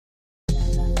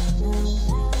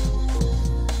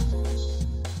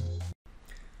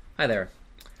Hi there.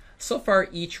 So far,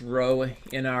 each row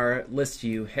in our list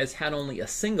view has had only a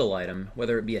single item,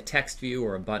 whether it be a text view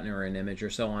or a button or an image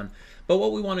or so on. But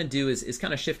what we want to do is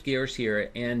kind of shift gears here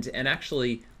and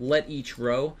actually let each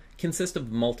row consist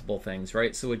of multiple things,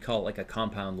 right? So we'd call it like a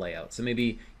compound layout. So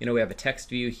maybe, we have a text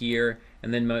view here,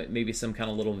 and then maybe some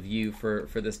kind of little view for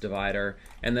this divider,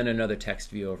 and then another text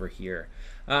view over here.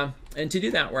 And to do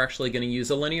that, we're actually going to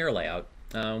use a linear layout.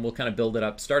 We'll kind of build it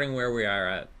up starting where we are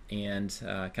at and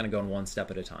kind of going one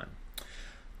step at a time.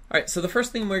 All right, so the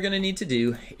first thing we're going to need to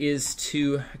do is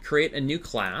to create a new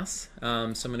class. So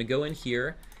I'm going to go in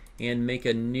here and make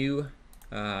a new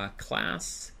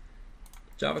class,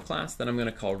 Java class, that I'm going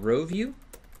to call RowView.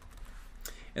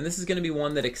 And this is going to be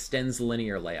one that extends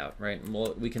linear layout, right? And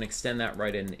we can extend that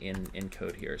right in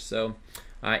code here. So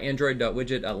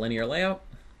android.widget.linear layout.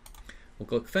 We'll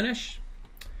click Finish.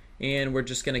 And we're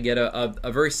just going to get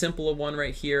a very simple one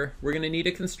right here. We're going to need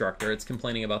a constructor. It's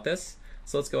complaining about this.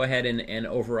 So let's go ahead and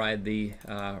override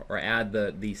or add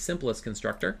the simplest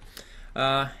constructor.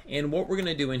 And what we're going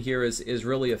to do in here is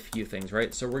really a few things,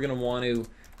 right? So we're going to want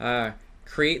to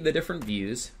create the different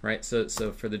views, right? So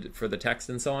for the text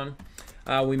and so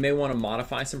on. We may want to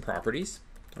modify some properties,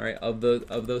 all right, of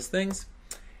those things.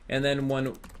 And then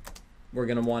we're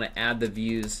going to want to add the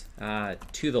views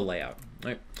to the layout,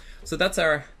 right? So that's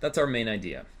our main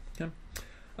idea. Okay.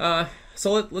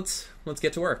 So let's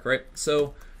get to work, right?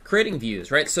 So creating views,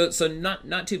 right? So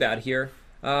not too bad here.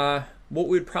 What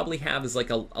we'd probably have is like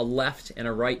a left and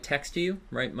a right text view,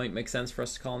 right? Might make sense for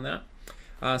us to call them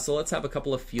that. So let's have a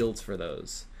couple of fields for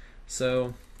those.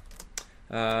 So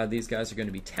these guys are going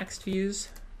to be text views.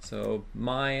 So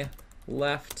my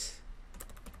left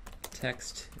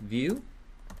text view,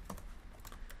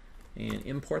 and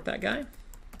import that guy.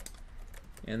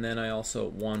 And then I also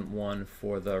want one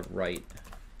for the right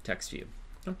text view.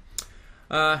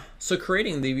 So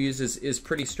creating the views is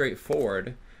pretty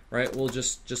straightforward, right? We'll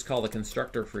just call the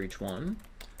constructor for each one.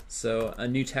 So a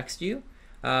new text view.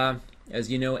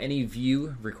 As you know, any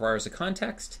view requires a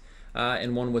context,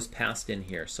 and one was passed in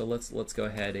here. So let's go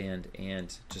ahead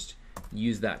and just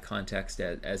use that context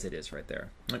as it is right there.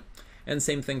 Right. And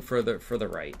same thing for the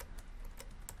right.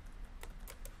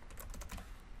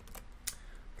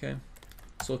 Okay.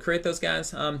 So we'll create those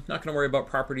guys. Not going to worry about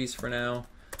properties for now,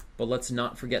 but let's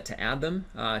not forget to add them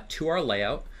to our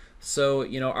layout. So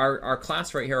our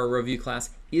class right here, our RowView class,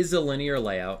 is a linear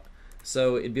layout.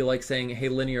 So it'd be like saying, hey,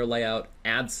 linear layout,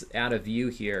 add a view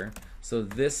here. So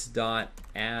this dot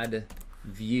add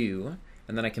view,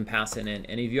 and then I can pass in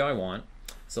any view I want.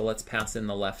 So let's pass in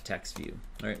the left text view,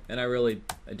 all right? And I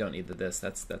don't need the this.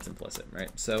 That's implicit, right?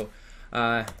 So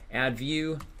add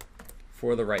view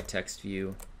for the right text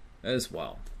view as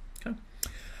well.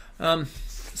 Okay.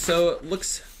 So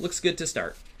looks good to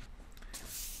start.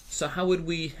 So how would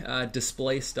we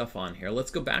display stuff on here? Let's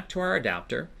go back to our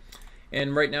adapter.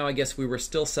 And right now, I guess we were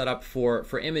still set up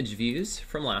for image views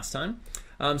from last time.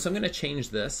 So I'm going to change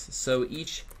this. So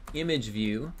each image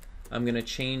view, I'm going to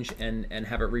change and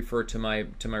have it refer to my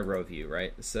row view,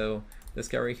 right? So this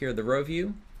guy right here, the row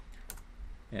view,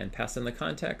 and pass in the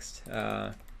context,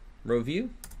 row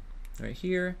view, right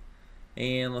here.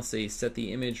 And let's see, set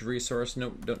the image resource.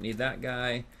 Nope, don't need that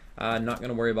guy. Not going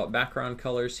to worry about background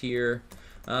colors here.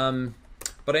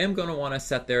 But I am going to want to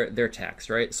set their text,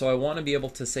 right? So I want to be able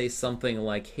to say something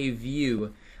like, hey,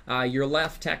 view, your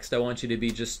left text I want you to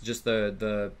be just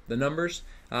the numbers,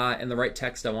 and the right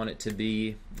text I want it to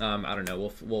be, I don't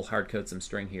know, we'll hard code some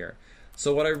string here.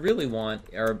 So what I really want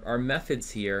are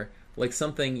methods here, like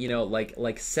something,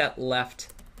 like set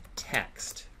left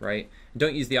text, right?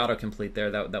 Don't use the autocomplete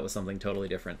there. That was something totally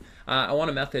different. I want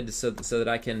a method so that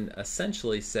I can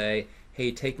essentially say,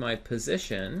 hey, take my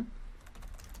position,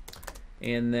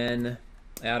 and then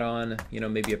add on,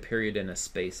 maybe a period and a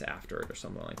space after it or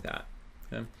something like that.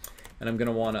 Okay? And I'm going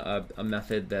to want a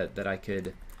method that I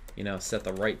could, set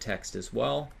the right text as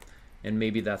well. And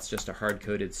maybe that's just a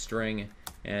hard-coded string,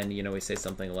 and we say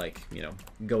something like,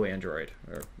 go Android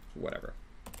or whatever.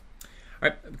 All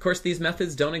right, of course, these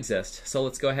methods don't exist, so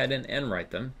let's go ahead and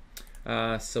write them.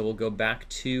 So we'll go back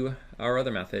to our other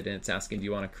method, and it's asking, do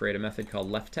you want to create a method called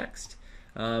left text?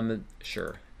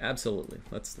 Sure, absolutely.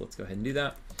 Let's go ahead and do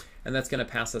that. And that's going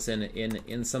to pass us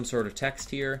in some sort of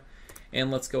text here. And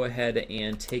let's go ahead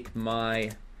and take my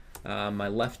my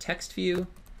left text view,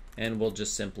 and we'll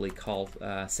just simply call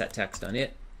set text on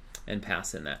it and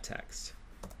pass in that text.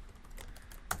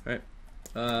 All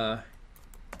right.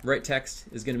 Right text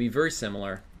is going to be very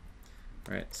similar.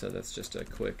 All right, so that's just a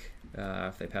quick,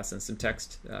 if they pass in some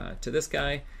text to this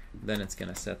guy, then it's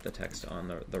going to set the text on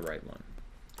the right one.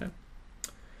 Okay.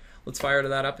 Let's fire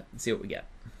that up and see what we get.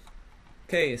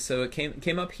 Okay, so it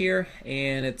came up here,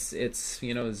 and it's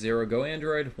 0 go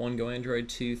Android, 1 go Android,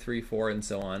 2, 3, 4, and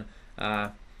so on.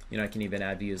 I can even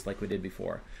add views like we did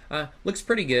before. Looks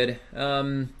pretty good.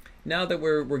 Now that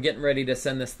we're getting ready to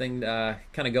send this thing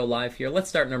kind of go live here, let's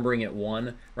start numbering it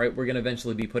 1. Right, we're going to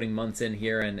eventually be putting months in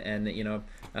here, and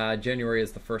January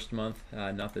is the first month,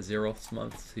 not the 0th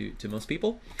month to most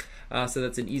people. So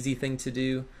that's an easy thing to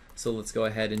do. So let's go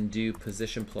ahead and do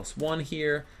position +1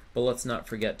 here, but let's not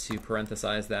forget to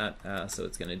parenthesize that so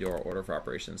it's going to do our order of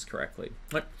operations correctly.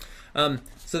 All right.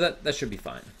 So that should be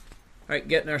fine. All right,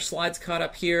 getting our slides caught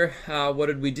up here. What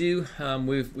did we do?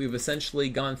 We've essentially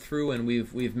gone through and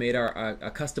we've made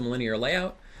a custom linear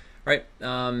layout, right?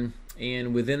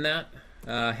 And within that,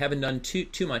 haven't done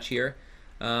too much here.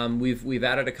 We've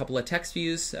added a couple of text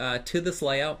views to this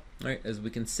layout, right? As we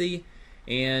can see,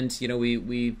 and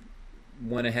we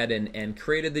went ahead and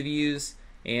created the views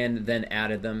and then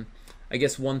added them. I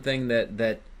guess one thing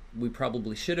that we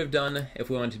probably should have done, if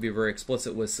we wanted to be very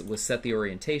explicit, was set the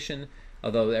orientation.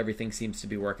 Although everything seems to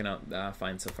be working out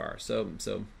fine so far, so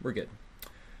we're good.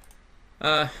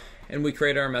 And we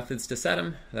created our methods to set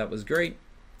them. That was great.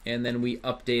 And then we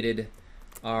updated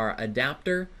our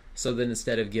adapter so that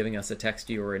instead of giving us a text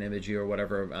view or an image view or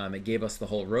whatever, it gave us the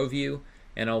whole row view.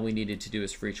 And all we needed to do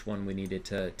is for each one we needed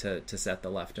to set the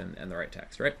left and the right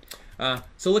text, right?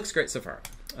 So it looks great so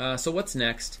far. So what's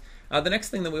next? The next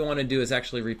thing that we want to do is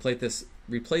actually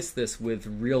replace this with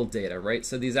real data, right?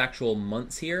 So these actual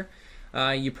months here.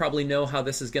 You probably know how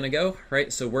this is going to go,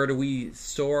 right? So where do we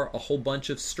store a whole bunch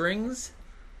of strings?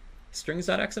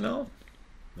 Strings.xml?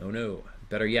 No.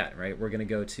 Better yet, right? We're going to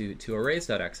go to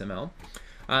arrays.xml.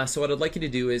 So what I'd like you to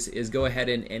do is go ahead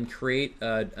and create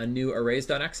a new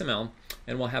arrays.xml,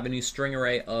 and we'll have a new string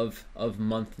array of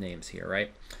month names here,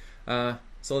 right?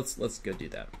 So let's go do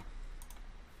that.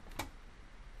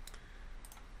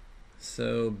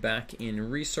 So back in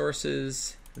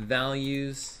resources,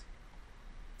 values,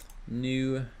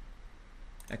 new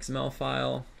XML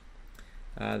file.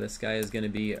 This guy is going to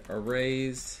be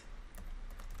arrays.xml,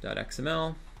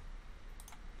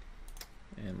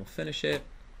 and we'll finish it.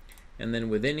 And then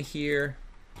within here,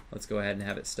 let's go ahead and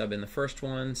have it stub in the first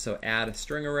one. So add a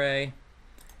string array,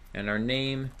 and our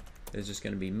name is just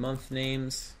going to be month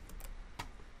names.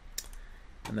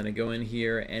 And then I go in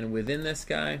here, and within this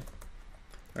guy,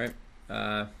 right?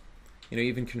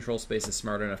 Even control space is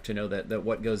smart enough to know that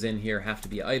what goes in here have to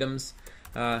be items.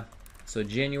 So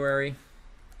January,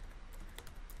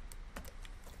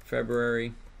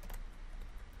 February,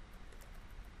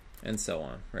 and so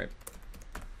on, right?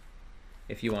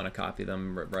 If you want to copy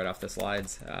them right off the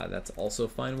slides, that's also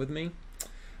fine with me.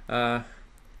 So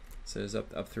it's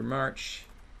up through March.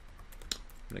 I'm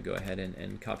going to go ahead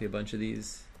and copy a bunch of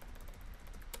these.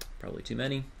 Probably too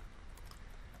many.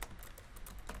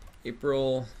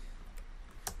 April,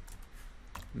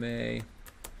 May,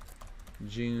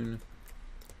 June,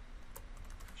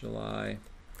 July,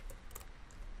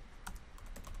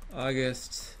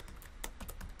 August,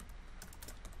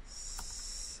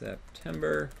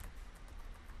 September,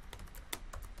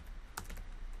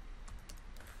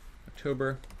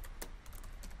 October,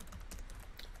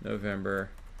 November,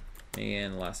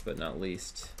 and last but not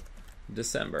least,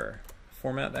 December.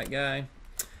 Format that guy.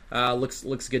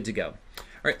 Looks good to go.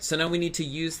 All right, so now we need to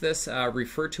use this,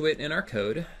 refer to it in our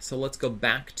code. So let's go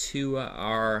back to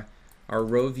our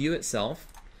row view itself,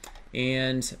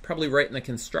 and probably right in the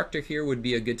constructor here would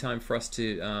be a good time for us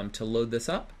to load this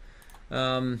up.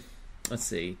 Let's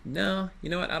see. No, you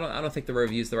know what? I don't think the row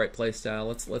view is the right place.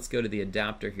 Let's go to the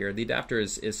adapter here. The adapter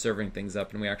is serving things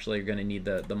up, and we actually are going to need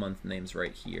the month names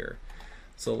right here.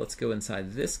 So let's go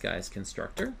inside this guy's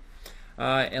constructor,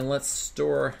 and let's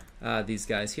store these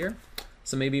guys here.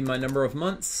 So maybe my number of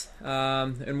months,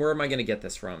 and where am I going to get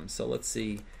this from? So let's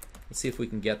see if we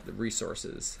can get the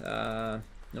resources.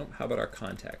 Nope. How about our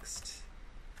context?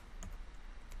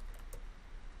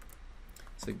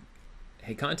 So,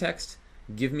 hey, context,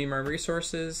 give me my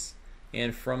resources,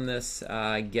 and from this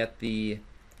get a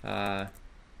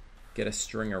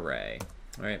string array.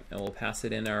 All right, and we'll pass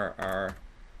it in our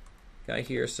guy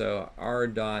here. So r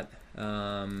dot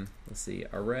let's see,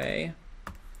 array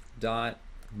dot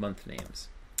month names.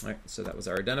 All right, so that was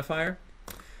our identifier.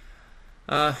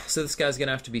 So this guy's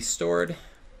gonna have to be stored.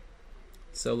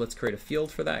 So let's create a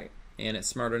field for that, and it's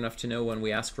smart enough to know when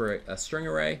we ask for a string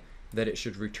array that it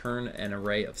should return an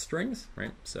array of strings,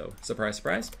 right? So surprise,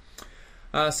 surprise.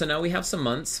 So now we have some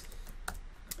months.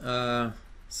 So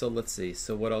let's see.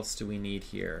 So what else do we need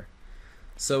here?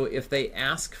 So if they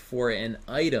ask for an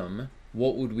item,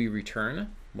 what would we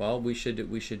return? Well, we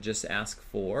should just ask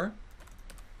for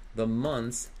the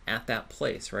months at that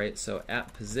place, right? So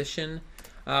at position,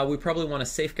 We probably want to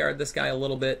safeguard this guy a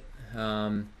little bit.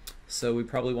 So we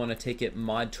probably want to take it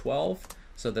mod 12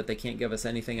 so that they can't give us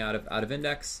anything out of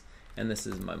index. And this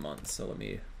is my month. So let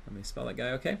me spell that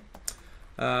guy. Okay.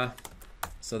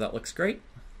 So that looks great.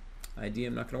 ID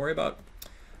I'm not going to worry about.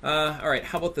 All right.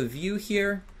 How about the view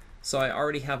here? So I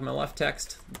already have my left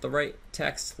text, the right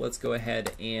text. Let's go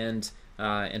ahead and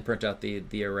print out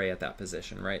the array at that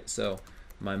position, right? So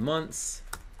my months,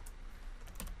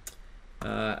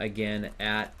 again,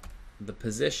 at the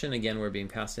position, again, we're being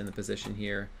passed in the position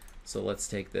here. So let's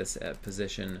take this at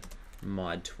position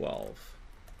mod 12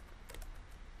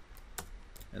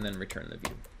 and then return the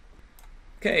view.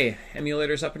 Okay,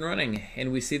 emulator's up and running,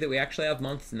 and we see that we actually have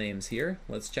month names here.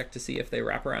 Let's check to see if they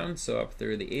wrap around. So up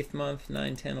through the 8th month,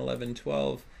 9, 10, 11,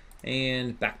 12,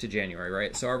 and back to January,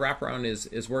 right? So our wraparound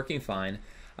is working fine.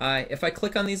 If I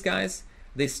click on these guys,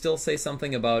 they still say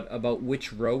something about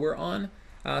which row we're on.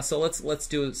 So let's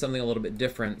do something a little bit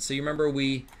different. So you remember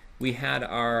we had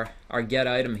our get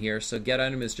item here. So get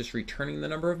item is just returning the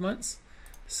number of months.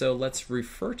 So let's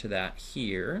refer to that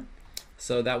here.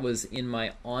 So that was in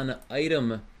my on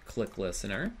item click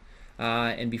listener.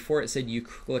 And before it said you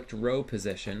clicked row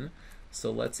position.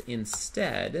 So let's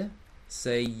instead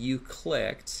say you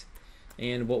clicked.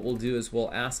 And what we'll do is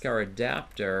we'll ask our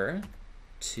adapter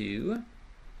to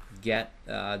get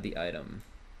the item.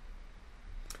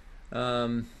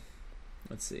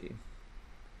 Let's see.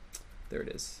 There it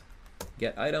is.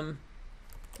 Get item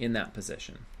in that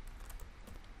position.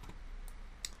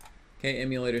 Okay,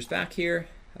 emulator's back here.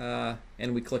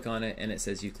 And we click on it and it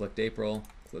says you clicked April.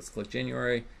 Let's click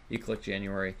January, you click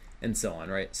January, and so on,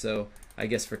 right? So I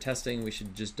guess for testing we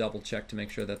should just double check to make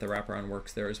sure that the wraparound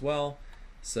works there as well.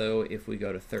 So if we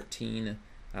go to 13,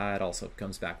 it also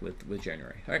comes back with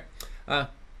January. All right,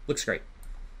 looks great.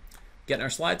 Getting our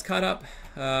slides caught up.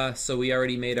 So we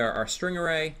already made our string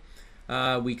array.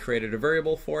 We created a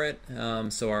variable for it.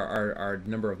 So our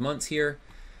number of months here.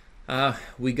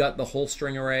 We got the whole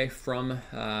string array from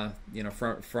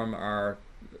from our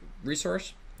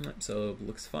resource, so it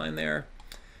looks fine there.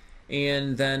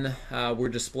 And then we're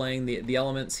displaying the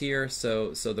elements here.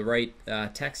 So the right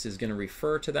text is going to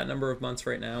refer to that number of months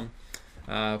right now.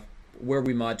 Where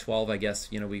we mod 12, I guess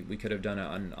we could have done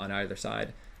it on either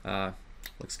side.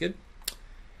 Looks good.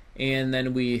 And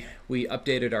then we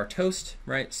updated our toast,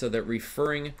 right? So that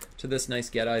referring to this nice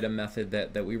get item method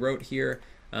that we wrote here.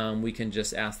 We can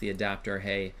just ask the adapter,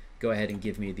 hey, go ahead and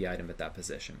give me the item at that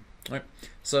position. All right,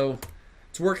 so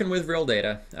it's working with real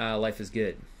data. Life is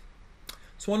good.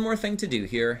 So one more thing to do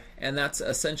here, and that's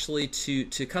essentially to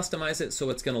customize it so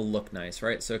it's going to look nice,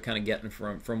 right? So kind of getting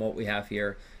from what we have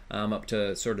here up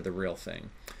to sort of the real thing.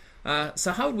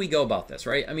 So how would we go about this,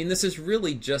 right? I mean, this is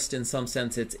really just in some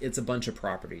sense it's a bunch of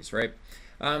properties, right?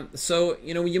 So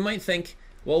you might think,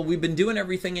 well, we've been doing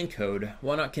everything in code.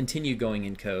 Why not continue going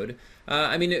in code?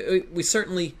 I mean, we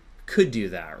certainly could do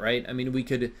that, right? I mean, we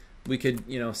could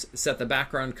set the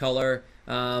background color,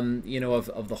 of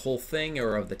the whole thing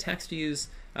or of the text views.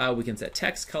 We can set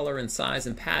text color and size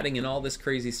and padding and all this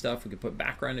crazy stuff. We could put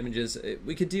background images.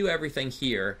 We could do everything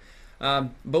here.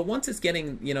 But once it's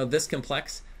getting this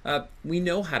complex, we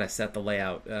know how to set the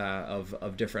layout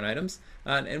of different items,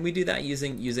 and we do that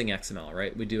using XML,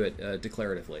 right? We do it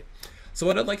declaratively. So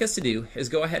what I'd like us to do is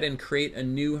go ahead and create a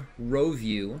new row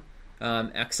view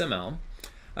XML.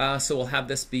 So we'll have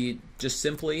this be just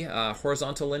simply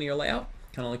horizontal linear layout,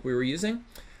 kind of like we were using.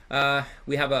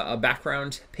 We have a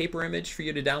background paper image for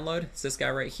you to download. It's this guy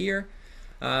right here.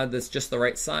 That's just the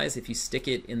right size. If you stick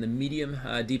it in the medium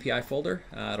DPI folder,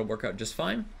 it'll work out just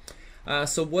fine.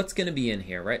 So what's going to be in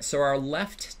here, right? So our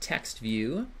left text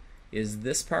view is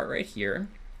this part right here.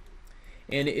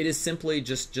 And it is simply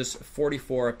just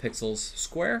 44 pixels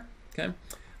square, okay?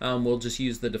 We'll just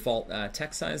use the default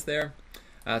text size there.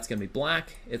 It's going to be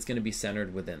black. It's going to be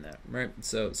centered within that, right?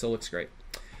 So it looks great.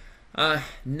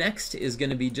 Next is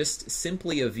going to be just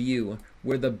simply a view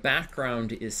where the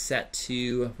background is set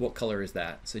to, what color is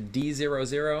that? So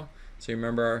D00. So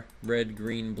remember red,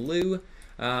 green, blue.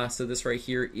 So this right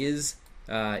here is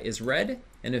red,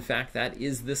 and in fact that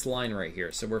is this line right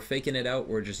here. So we're faking it out.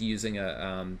 We're just using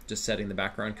just setting the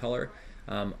background color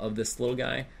of this little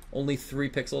guy, only 3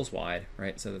 pixels wide,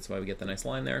 right? So that's why we get the nice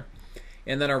line there.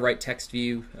 And then our right text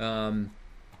view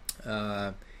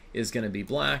is going to be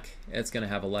black. It's going to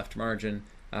have a left margin.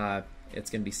 It's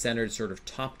going to be centered sort of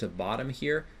top to bottom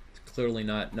here. It's clearly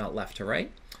not left to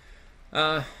right.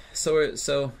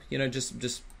 So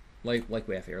just like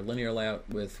we have here, linear layout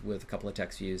with a couple of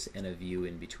text views and a view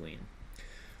in between.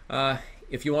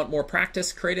 If you want more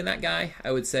practice creating that guy,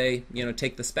 I would say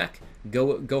take the spec,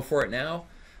 go for it now.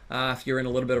 if you're in a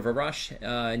little bit of a rush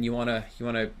and you wanna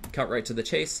cut right to the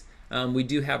chase, we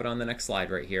do have it on the next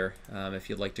slide right here. If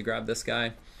you'd like to grab this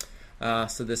guy,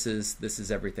 so this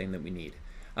is everything that we need.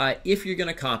 If you're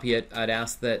going to copy it, I'd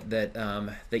ask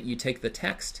that you take the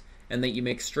text and that you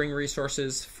make string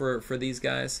resources for these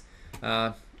guys,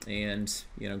 and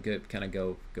kind of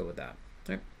go with that.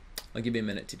 All right. I'll give you a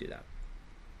minute to do that.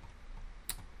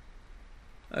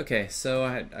 Okay, so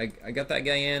I got that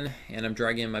guy in, and I'm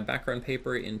dragging my background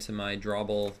paper into my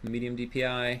drawable medium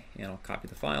DPI, and I'll copy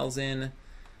the files in,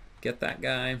 get that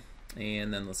guy,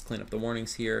 and then let's clean up the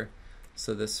warnings here.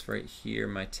 So this right here,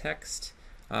 my text,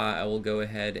 I will go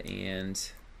ahead and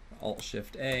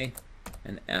Alt-Shift-A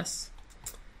and S.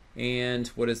 And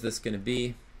what is this going to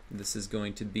be? This is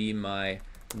going to be my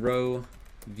row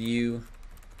view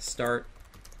start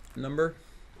number.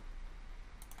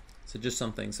 So just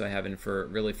something so I have in for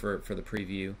the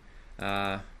preview.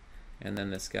 And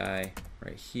then this guy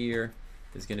right here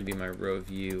is going to be my row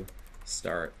view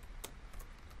start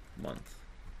month.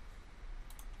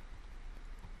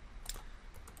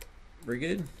 Very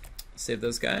good. Save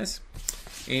those guys,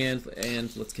 and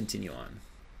let's continue on.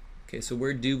 Okay, so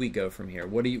where do we go from here?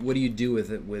 What do you do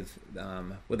with it with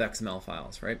XML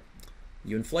files, right?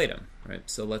 You inflate them, right?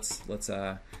 So let's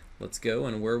go,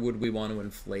 and where would we want to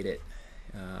inflate it?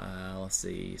 Let's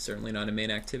see. Certainly not in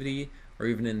main activity or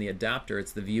even in the adapter.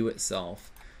 It's the view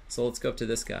itself. So let's go up to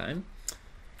this guy.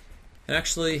 And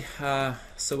actually,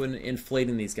 so in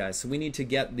inflating these guys, so we need to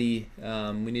get the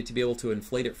we need to be able to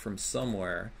inflate it from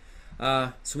somewhere.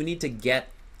 So we need to get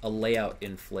a layout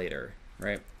inflator,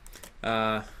 right?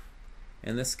 And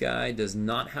this guy does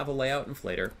not have a layout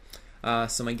inflator.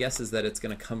 So my guess is that it's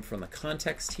going to come from the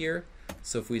context here.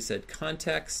 So if we said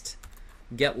context,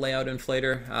 get layout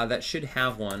inflator, that should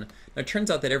have one. Now it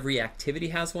turns out that every activity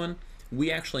has one.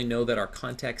 We actually know that our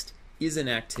context is an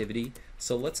activity.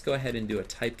 So let's go ahead and do a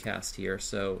typecast here.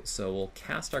 So we'll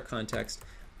cast our context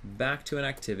back to an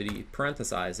activity,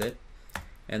 parenthesize it,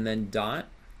 and then dot.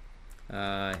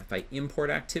 If I import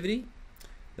activity,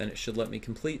 then it should let me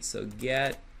complete. So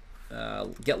get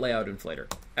layout inflator.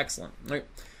 Excellent. All right.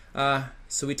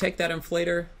 So we take that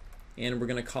inflator and we're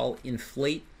going to call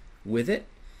inflate with it,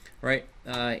 right?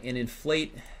 And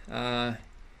inflate.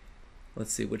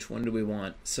 Let's see, which one do we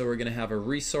want? So we're going to have a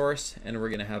resource and we're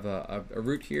going to have a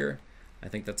root here. I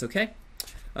think that's okay.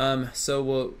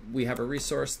 So we have a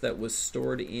resource that was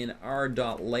stored in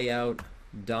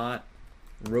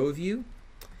r.layout.rowView.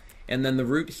 And then the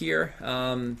root here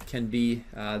can be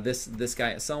this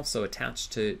guy itself, so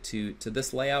attached to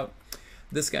this layout.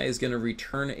 This guy is going to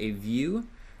return a view,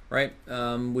 right?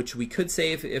 Which we could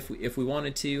save if we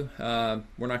wanted to. We're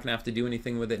not going to have to do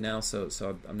anything with it now, so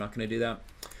I'm not going to do that.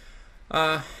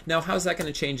 Now, how's that going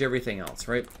to change everything else,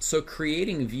 right? So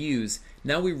creating views,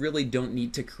 now we really don't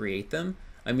need to create them.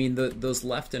 I mean, those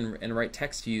left and right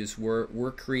text views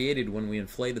were created when we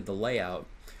inflated the layout.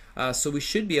 So we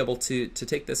should be able to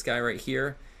take this guy right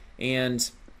here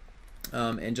and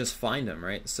just find him,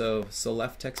 right? So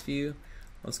left text view.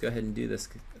 Let's go ahead and do this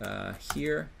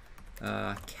here.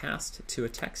 Cast to a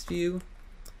text view,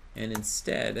 and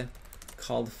instead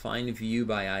called find view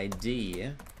by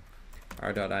ID.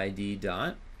 r.id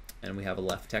dot, and we have a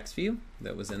left text view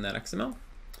that was in that XML.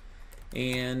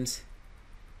 And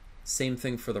same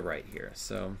thing for the right here.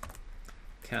 So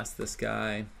cast this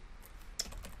guy.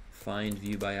 Find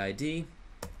view by ID,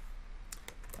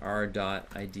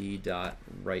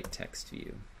 r.id.right text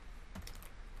view.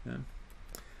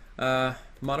 Yeah.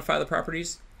 Modify the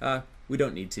properties. We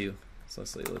don't need to. So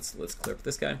let's clear up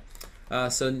this guy.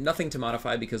 So nothing to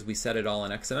modify because we set it all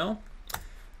in XML.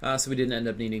 So we didn't end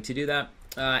up needing to do that.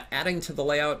 Adding to the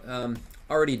layout,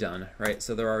 already done, right?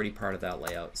 So they're already part of that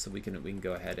layout. So we can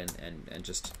go ahead and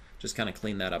just kind of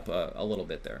clean that up a little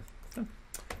bit there. So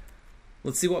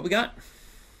let's see what we got.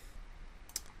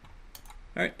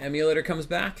 All right, emulator comes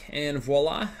back, and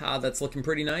voila, that's looking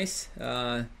pretty nice.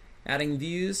 Adding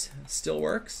views still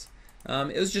works.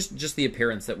 It was just the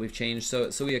appearance that we've changed, so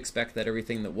we expect that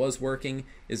everything that was working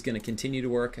is going to continue to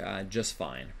work just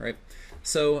fine, right?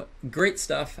 So great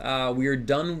stuff. We are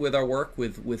done with our work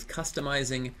with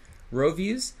customizing row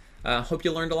views. Hope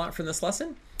you learned a lot from this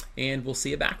lesson, and we'll see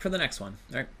you back for the next one.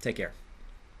 All right, take care.